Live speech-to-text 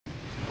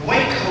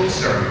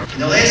ceremony. In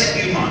the last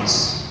few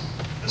months,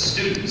 the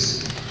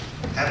students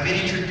have been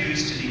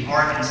introduced to the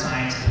art and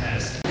science of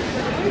medicine.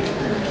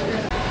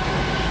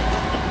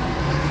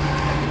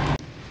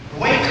 The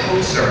white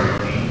coat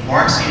ceremony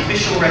marks the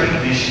official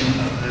recognition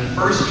of the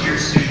first-year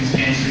students'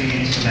 entry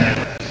into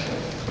medical education.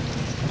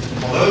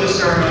 Although the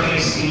ceremony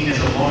is seen as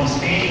a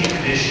long-standing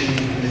tradition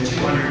in the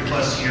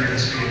 200-plus-year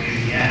history of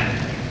UVM,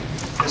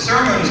 the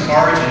ceremony's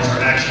origins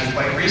are actually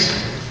quite recent.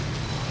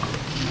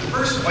 The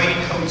first white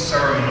coat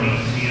ceremony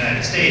in the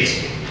United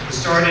States was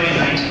started in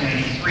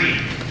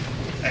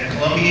 1993 at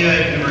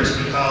Columbia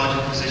University College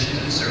of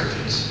Physicians and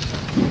Surgeons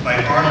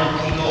by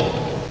Arnold P. Gold.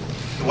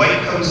 The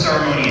white coat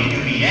ceremony at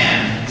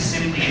UVM is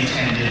simply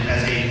intended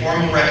as a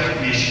formal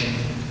recognition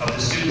of the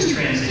student's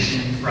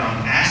transition from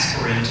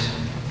aspirant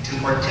to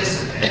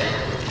participant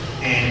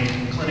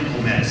in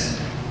clinical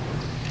medicine.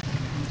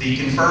 The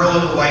conferral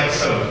of the white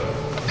coat,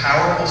 a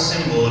powerful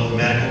symbol of the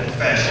medical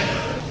profession,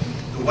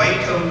 the white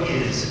coat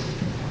is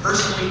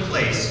personally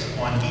placed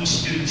on each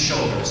student's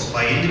shoulders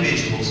by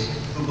individuals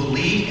who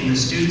believe in the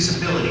student's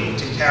ability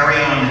to carry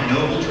on the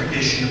noble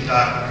tradition of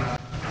doctorate.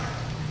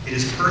 It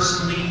is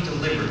personally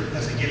delivered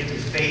as a gift of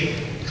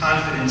faith,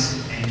 confidence,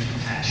 and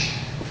compassion.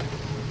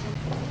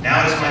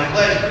 Now it is my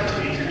pleasure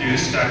to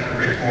introduce Dr.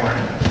 Rick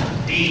Warren,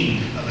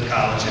 Dean of the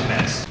College of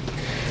Medicine.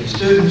 And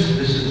students,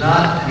 this is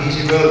not an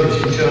easy road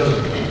that you've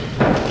chosen.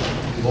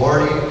 You've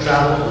already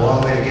traveled a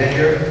long way to get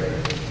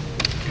here.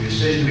 Your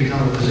decision to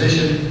become a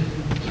physician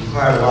has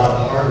required a lot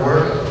of hard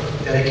work,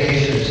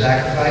 dedication, and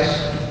sacrifice.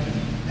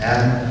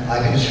 And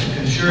I can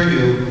assure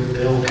you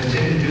that it will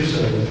continue to do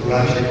so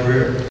throughout your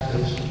career.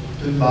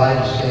 Stood by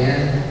to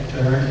stand,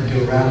 turn, and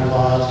do a round of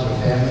applause to their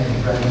family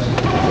and friends.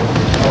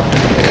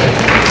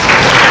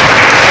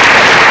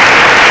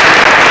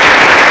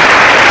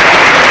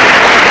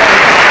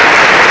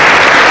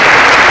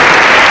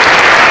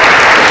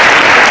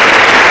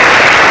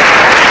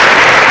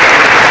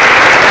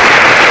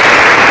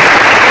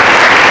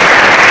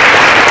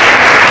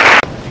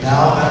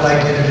 Now I'd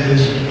like to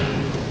introduce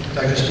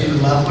Dr.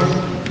 Stephen Leffler,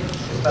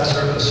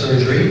 Professor of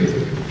Surgery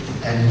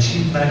and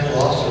Chief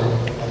Medical Officer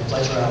of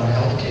Fletcher Allen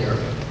Healthcare.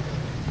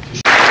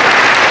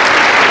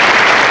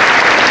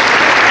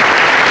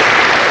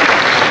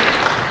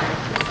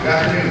 Good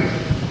afternoon.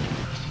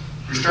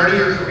 You're starting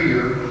your career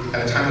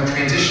at a time of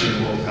transition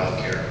in the world of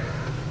healthcare.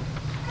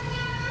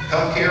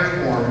 Healthcare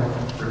reform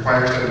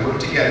requires that we work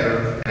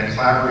together in a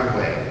collaborative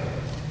way,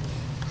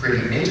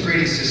 creating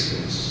integrated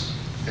systems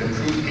that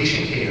improve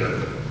patient care,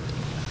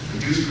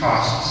 reduce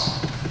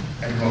costs,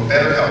 and promote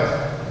better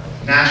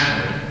health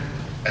nationally,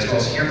 as well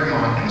as here in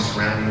Vermont and the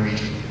surrounding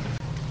region.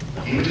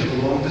 The image of the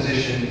lone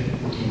physician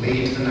working late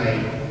into the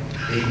night,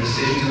 making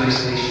decisions in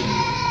isolation,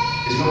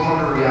 is no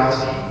longer a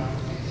reality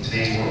in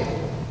today's world.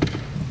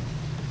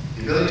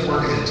 The ability to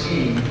work as a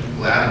team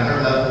will add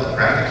another level of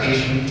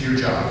gratification to your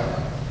job,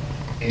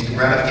 and to the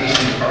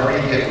gratification you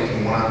already get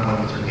working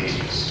one-on-one with your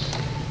patients.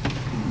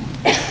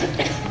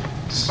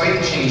 Despite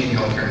the changing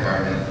healthcare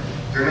environment,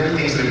 there are many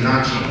things that have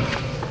not changed.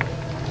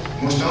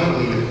 Most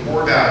notably, the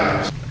core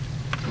values.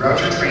 Throughout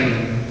your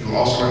training, you will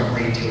also learn a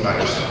great deal about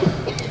yourself.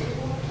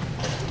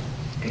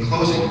 In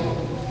closing,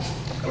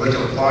 I'd like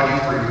to applaud you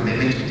for your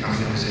commitment to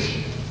becoming a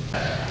physician.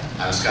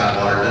 I'm Scott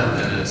Waterman,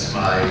 and it's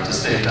my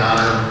distinct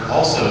honor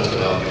also to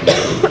welcome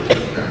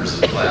you, members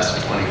of the class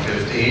of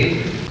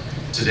 2015.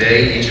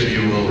 Today, each of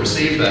you will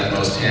receive that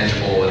most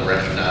tangible and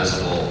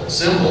recognizable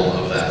symbol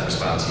of that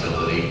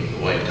responsibility, the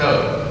white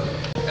coat.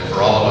 And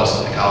for all of us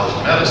at the College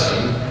of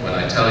Medicine, when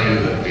I tell you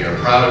that we are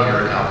proud of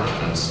your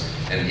accomplishments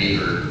and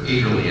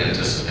eagerly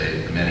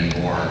anticipate the many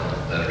more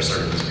that are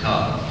certain to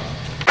come.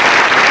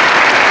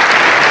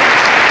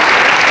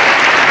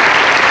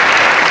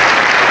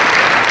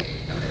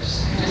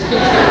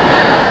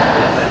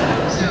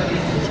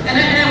 And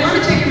I want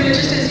to take a minute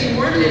just as he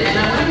worded it, and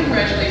I want to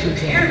congratulate the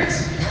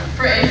parents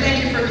and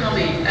thank you for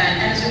coming. And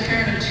as a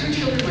parent of two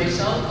children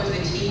myself, with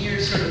a teen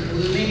years sort of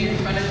blooming in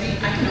front of me,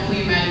 I can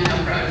only imagine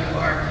how proud you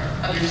are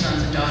of your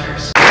sons and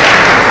daughters.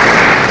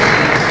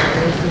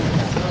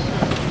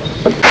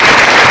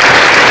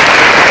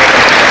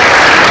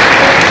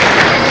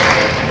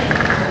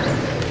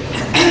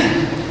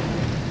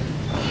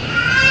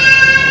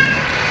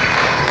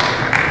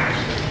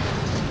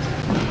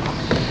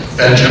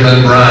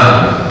 Benjamin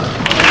Brown.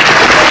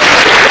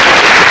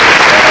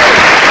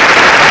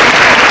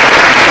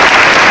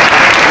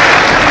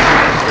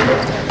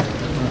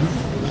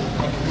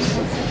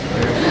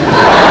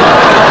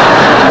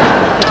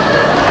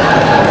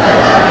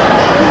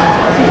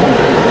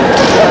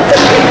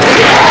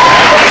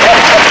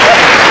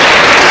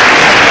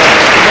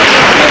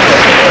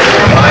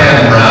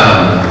 Bryan Brown.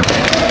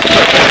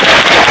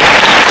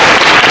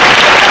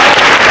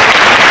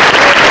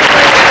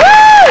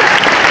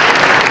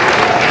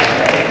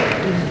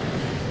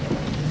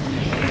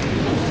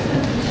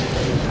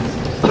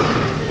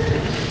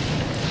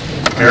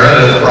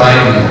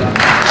 Bryan.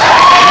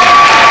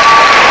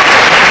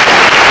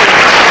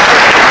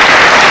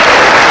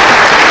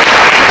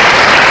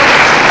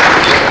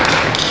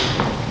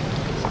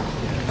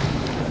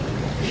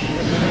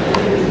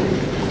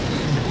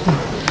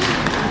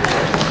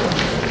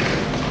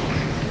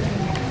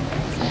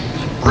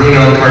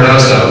 Pedro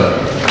Cardoso.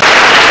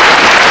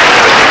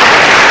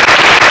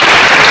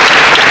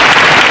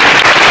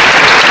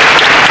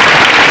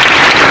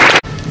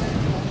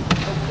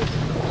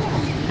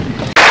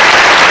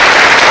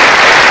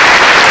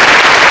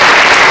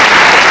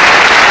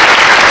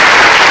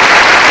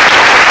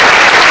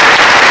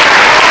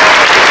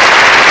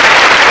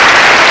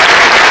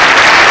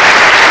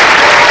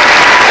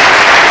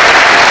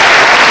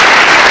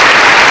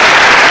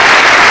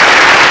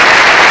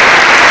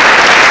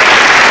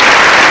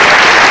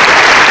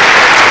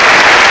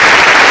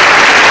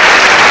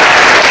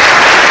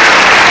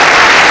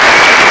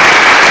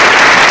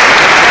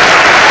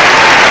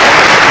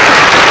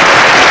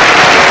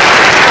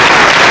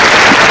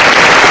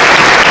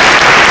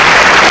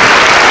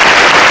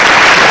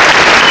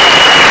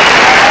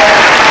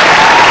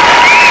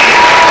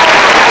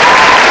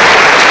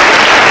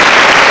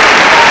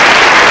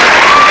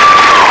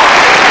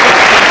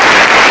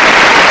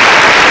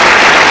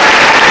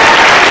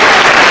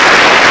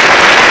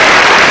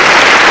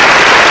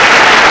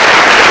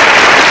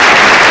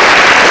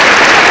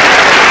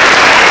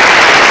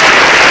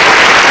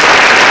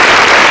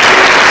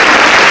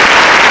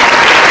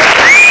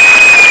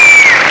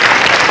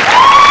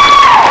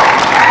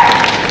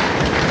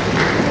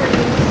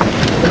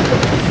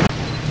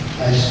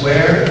 I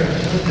swear to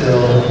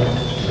fulfill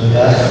to the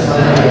best of my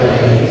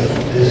ability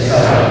this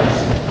covenant.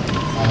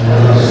 I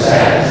will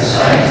respect the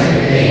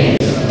scientific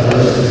aims of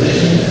those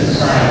physicians and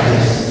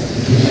scientists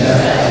who teach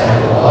us our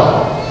law,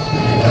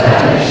 and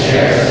gladly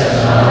share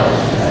such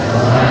knowledge as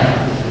mine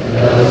for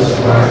those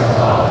who are to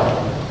follow.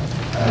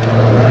 I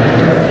will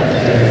remember and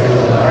care for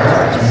the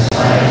art and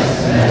science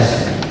and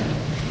medicine.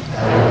 I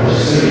will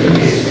pursue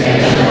the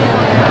expansion of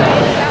my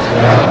knowledge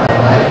throughout my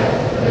life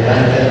for the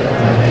benefit of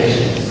my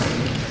patients.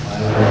 I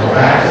will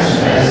practice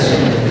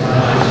medicine with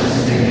conscience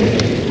and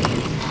dignity.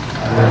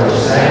 I will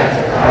respect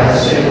the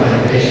privacy of my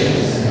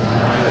patients and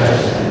not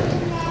judge them.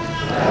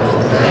 I will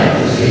prevent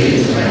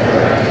disease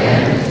whenever I can,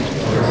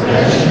 for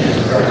prevention is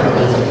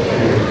preferable to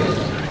cure.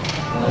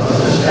 Most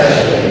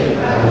especially, I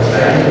will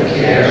try to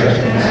care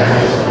in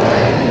matters of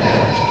life and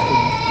death.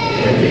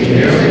 It would be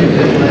merely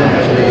within my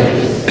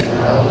ability to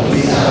help me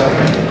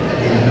suffering at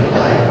the end of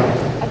life,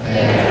 may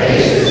I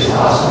face this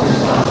awesome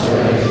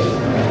responsibility for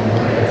my own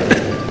care.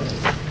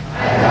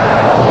 I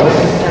always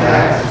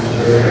act to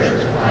preserve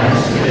the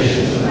finest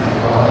conditions of my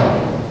calling,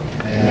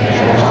 and may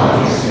I long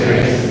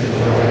experience the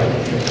joy.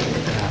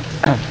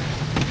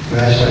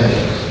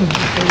 Congratulations.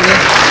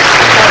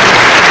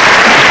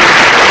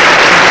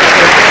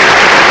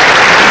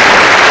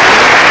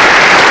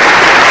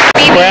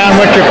 Bryan,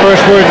 what's your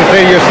first words to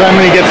say to your son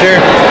when he gets here?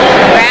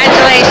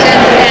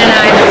 Congratulations, and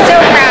I'm so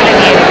proud of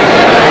you.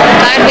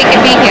 Glad we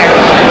could be here.